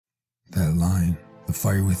That line, the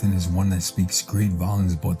fire within, is one that speaks great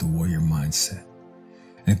volumes about the warrior mindset.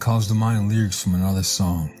 And it calls to mind lyrics from another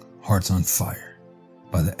song, Hearts on Fire,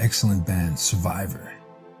 by the excellent band Survivor.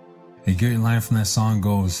 A great line from that song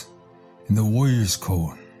goes, "In the warrior's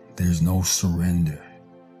code, there's no surrender.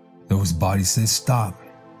 Though his body says stop,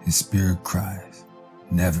 his spirit cries,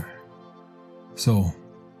 never." So,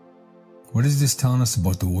 what is this telling us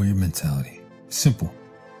about the warrior mentality? Simple.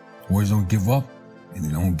 Warriors don't give up and they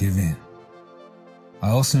don't give in. I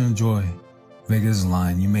also enjoy Vega's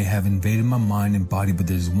line, "You may have invaded my mind and body, but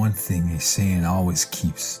there's one thing a saying always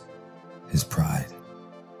keeps, his pride."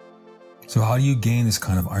 So how do you gain this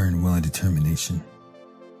kind of iron will and determination?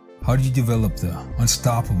 How do you develop the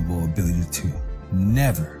unstoppable ability to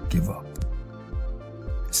never give up?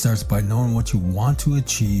 It starts by knowing what you want to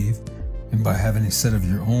achieve and by having a set of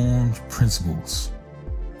your own principles.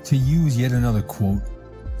 To use yet another quote,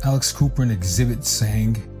 Alex Cooper in Exhibit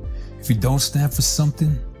sang, "If you don't stand for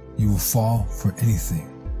something, you will fall for anything."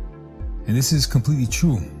 And this is completely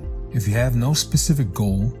true. If you have no specific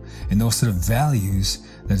goal and no set of values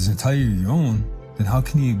that is entirely your own, then how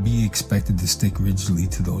can you be expected to stick rigidly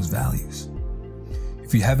to those values?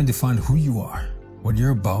 If you haven't defined who you are, what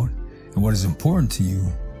you're about, and what is important to you,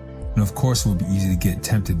 then of course it will be easy to get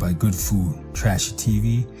tempted by good food, trashy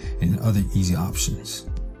TV, and other easy options.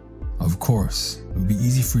 Of course, it will be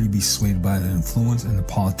easy for you to be swayed by the influence and the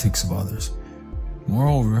politics of others.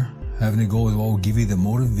 Moreover, having a goal is what will give you the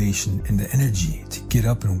motivation and the energy to get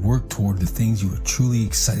up and work toward the things you are truly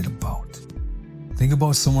excited about. Think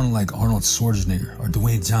about someone like Arnold Schwarzenegger or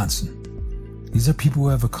Dwayne Johnson. These are people who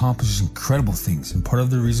have accomplished incredible things, and part of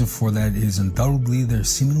the reason for that is undoubtedly their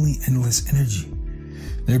seemingly endless energy,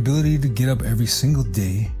 their ability to get up every single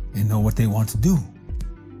day and know what they want to do.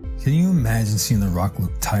 Can you imagine seeing The Rock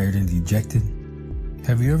look tired and dejected?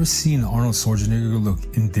 Have you ever seen Arnold Schwarzenegger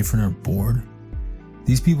look indifferent or bored?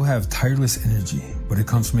 These people have tireless energy, but it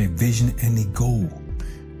comes from a vision and a goal.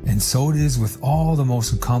 And so it is with all the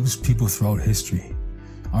most accomplished people throughout history.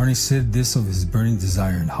 Arnie said this of his burning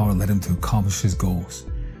desire and how it led him to accomplish his goals.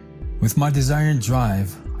 "With my desire and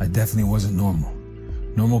drive, I definitely wasn't normal.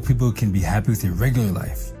 Normal people can be happy with their regular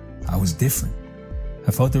life. I was different.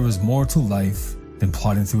 I felt there was more to life than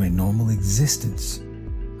plodding through a normal existence.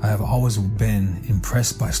 I have always been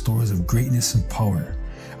impressed by stories of greatness and power.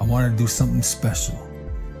 I wanted to do something special,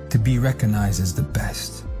 to be recognized as the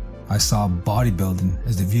best. I saw bodybuilding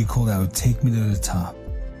as the vehicle that would take me to the top,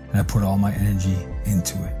 and I put all my energy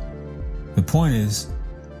into it." The point is,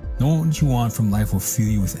 knowing what you want from life will fill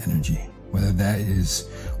you with energy, whether that is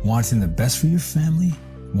wanting the best for your family,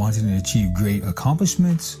 wanting to achieve great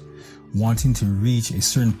accomplishments, wanting to reach a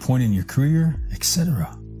certain point in your career,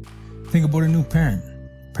 etc. Think about a new parent.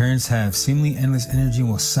 Parents have seemingly endless energy and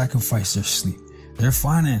will sacrifice their sleep, their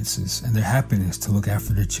finances, and their happiness to look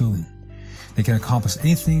after their children. They can accomplish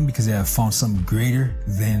anything because they have found something greater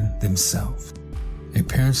than themselves. A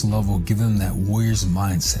parent's love will give them that warrior's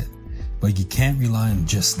mindset, but you can't rely on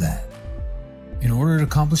just that. In order to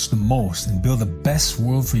accomplish the most and build the best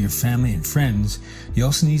world for your family and friends, you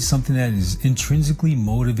also need something that is intrinsically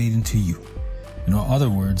motivating to you. In other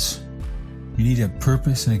words, you need a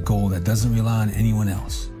purpose and a goal that doesn't rely on anyone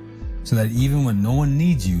else, so that even when no one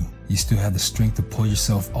needs you, you still have the strength to pull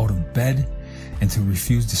yourself out of bed and to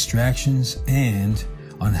refuse distractions and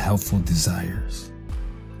unhelpful desires.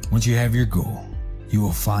 Once you have your goal, you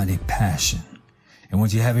will find a passion. And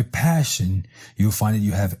once you have a passion, you will find that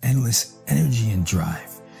you have endless energy and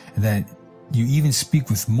drive, and that you even speak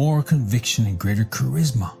with more conviction and greater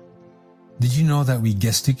charisma. Did you know that we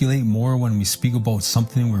gesticulate more when we speak about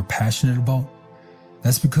something we're passionate about?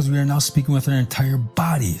 That's because we are now speaking with our entire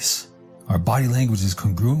bodies. Our body language is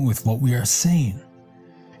congruent with what we are saying.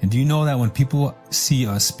 And do you know that when people see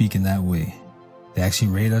us speak in that way, they actually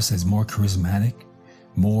rate us as more charismatic,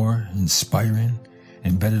 more inspiring,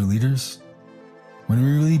 and better leaders? When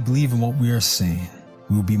we really believe in what we are saying,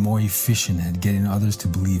 we will be more efficient at getting others to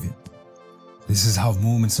believe it. This is how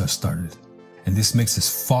movements are started, and this makes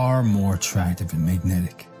us far more attractive and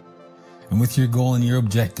magnetic. And with your goal and your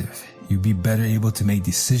objective, you'll be better able to make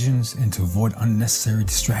decisions and to avoid unnecessary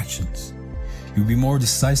distractions. You'll be more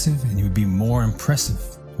decisive and you'll be more impressive.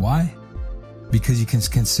 Why? Because you can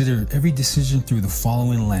consider every decision through the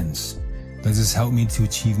following lens. Does this help me to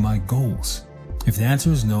achieve my goals? If the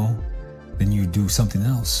answer is no, then you do something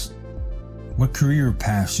else. What career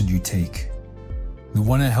path should you take? The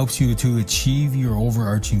one that helps you to achieve your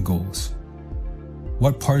overarching goals.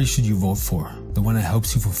 What party should you vote for? The one that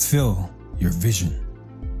helps you fulfill your vision.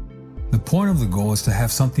 The point of the goal is to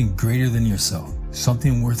have something greater than yourself,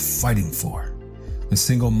 something worth fighting for. The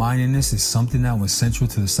single-mindedness is something that was central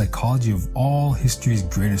to the psychology of all history's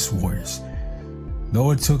greatest warriors,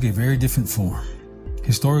 though it took a very different form.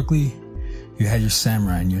 Historically, you had your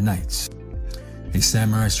samurai and your knights. A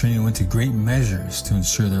samurai's training went to great measures to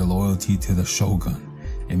ensure their loyalty to the shogun,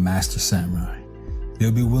 a master samurai. They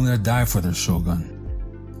would be willing to die for their shogun,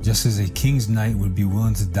 just as a king's knight would be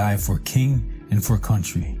willing to die for king and for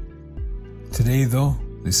country. Today, though,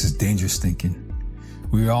 this is dangerous thinking.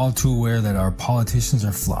 We are all too aware that our politicians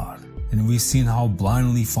are flawed, and we've seen how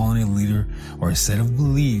blindly following a leader or a set of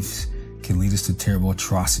beliefs can lead us to terrible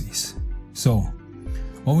atrocities. So,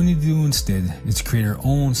 what we need to do instead is create our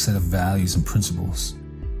own set of values and principles,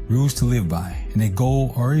 rules to live by, and a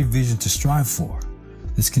goal or a vision to strive for.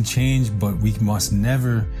 This can change, but we must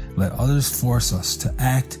never let others force us to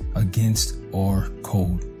act against our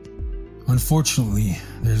code. Unfortunately,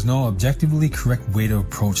 there's no objectively correct way to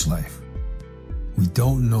approach life. We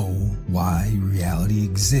don't know why reality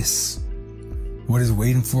exists, what is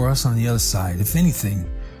waiting for us on the other side, if anything,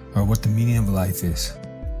 or what the meaning of life is.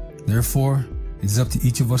 Therefore, it is up to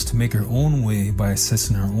each of us to make our own way by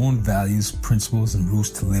assessing our own values, principles, and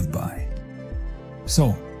rules to live by.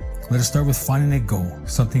 So, let us start with finding a goal,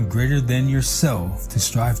 something greater than yourself to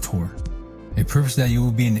strive toward, a purpose that you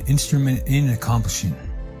will be an instrument in accomplishing.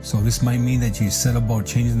 So this might mean that you set about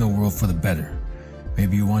changing the world for the better.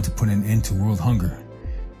 Maybe you want to put an end to world hunger.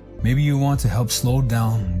 Maybe you want to help slow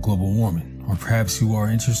down global warming, or perhaps you are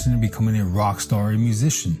interested in becoming a rock star or a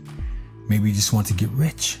musician. Maybe you just want to get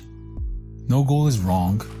rich. No goal is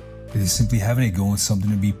wrong. It is simply having a goal and something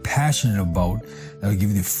to be passionate about that will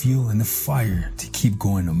give you the fuel and the fire to keep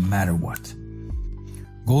going no matter what.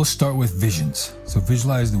 Goals start with visions. So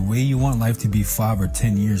visualize the way you want life to be 5 or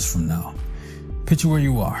 10 years from now. Picture where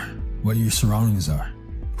you are, what your surroundings are,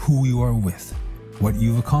 who you are with, what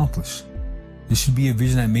you've accomplished. This should be a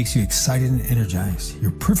vision that makes you excited and energized,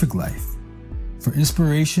 your perfect life. For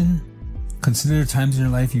inspiration, consider the times in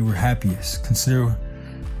your life you were happiest. Consider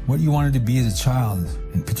what you wanted to be as a child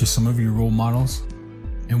and picture some of your role models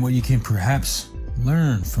and what you can perhaps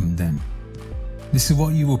learn from them. This is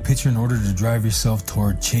what you will picture in order to drive yourself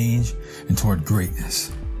toward change and toward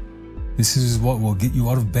greatness. This is what will get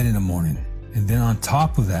you out of bed in the morning. And then on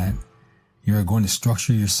top of that, you are going to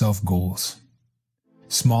structure yourself goals.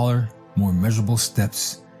 Smaller, more measurable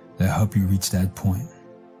steps that help you reach that point.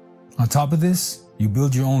 On top of this, you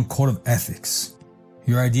build your own code of ethics.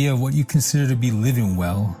 Your idea of what you consider to be living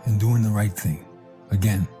well and doing the right thing.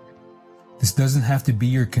 Again, this doesn't have to be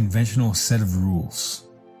your conventional set of rules.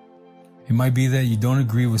 It might be that you don't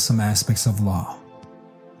agree with some aspects of law.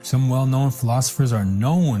 Some well-known philosophers are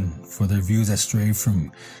known for their views that stray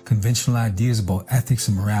from conventional ideas about ethics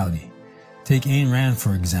and morality. Take Ayn Rand,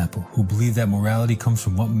 for example, who believed that morality comes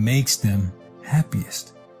from what makes them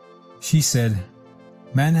happiest. She said,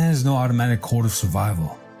 "Man has no automatic code of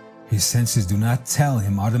survival. His senses do not tell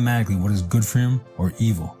him automatically what is good for him or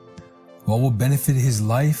evil, what will benefit his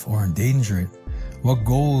life or endanger it, what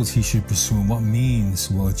goals he should pursue and what means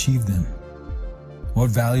will achieve them, what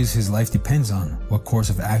values his life depends on, what course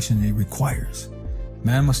of action it requires.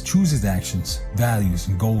 Man must choose his actions, values,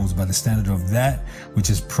 and goals by the standard of that which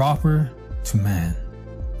is proper to man,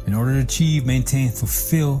 in order to achieve, maintain,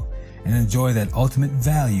 fulfill, and enjoy that ultimate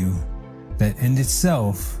value, that end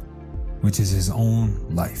itself, which is his own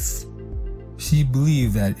life." She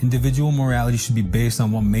believed that individual morality should be based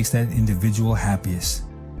on what makes that individual happiest.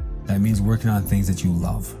 That means working on things that you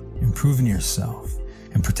love, improving yourself,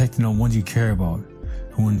 and protecting the ones you care about,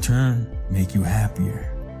 who in turn make you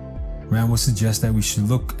happier. Rand would suggest that we should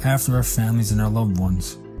look after our families and our loved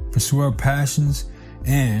ones, pursue our passions,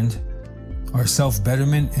 and our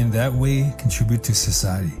self-betterment, and that way contribute to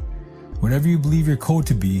society. Whatever you believe your code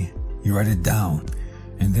to be, you write it down,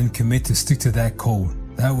 and then commit to stick to that code.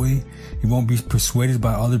 That way, you won't be persuaded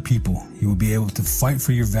by other people. You will be able to fight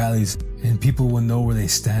for your values, and people will know where they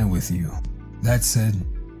stand with you. That said,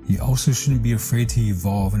 you also shouldn't be afraid to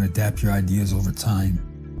evolve and adapt your ideas over time.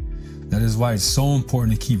 That is why it's so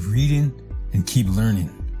important to keep reading and keep learning.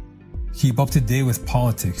 Keep up to date with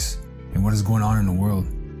politics and what is going on in the world.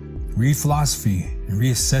 Read philosophy and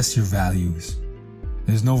reassess your values.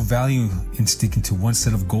 There's no value in sticking to one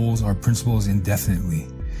set of goals or principles indefinitely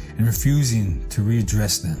and refusing to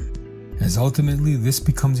readdress them, as ultimately this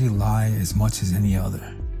becomes a lie as much as any other.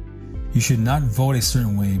 You should not vote a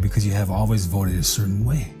certain way because you have always voted a certain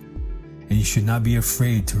way. And you should not be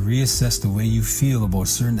afraid to reassess the way you feel about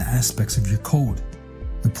certain aspects of your code.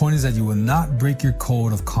 The point is that you will not break your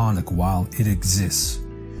code of conduct while it exists.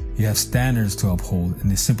 You have standards to uphold,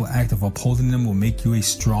 and the simple act of upholding them will make you a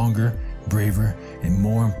stronger, braver, and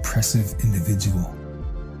more impressive individual.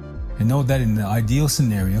 And know that in the ideal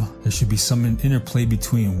scenario, there should be some interplay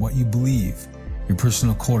between what you believe, your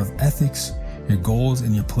personal code of ethics, your goals,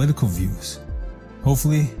 and your political views.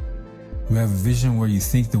 Hopefully, you have a vision where you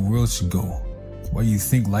think the world should go, what you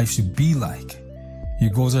think life should be like. Your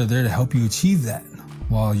goals are there to help you achieve that,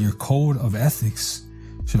 while your code of ethics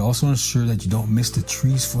should also ensure that you don't miss the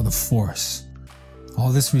trees for the forest. All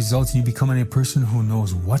this results in you becoming a person who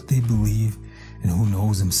knows what they believe and who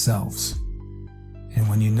knows themselves. And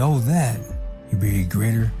when you know that, you be a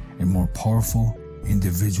greater and more powerful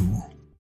individual.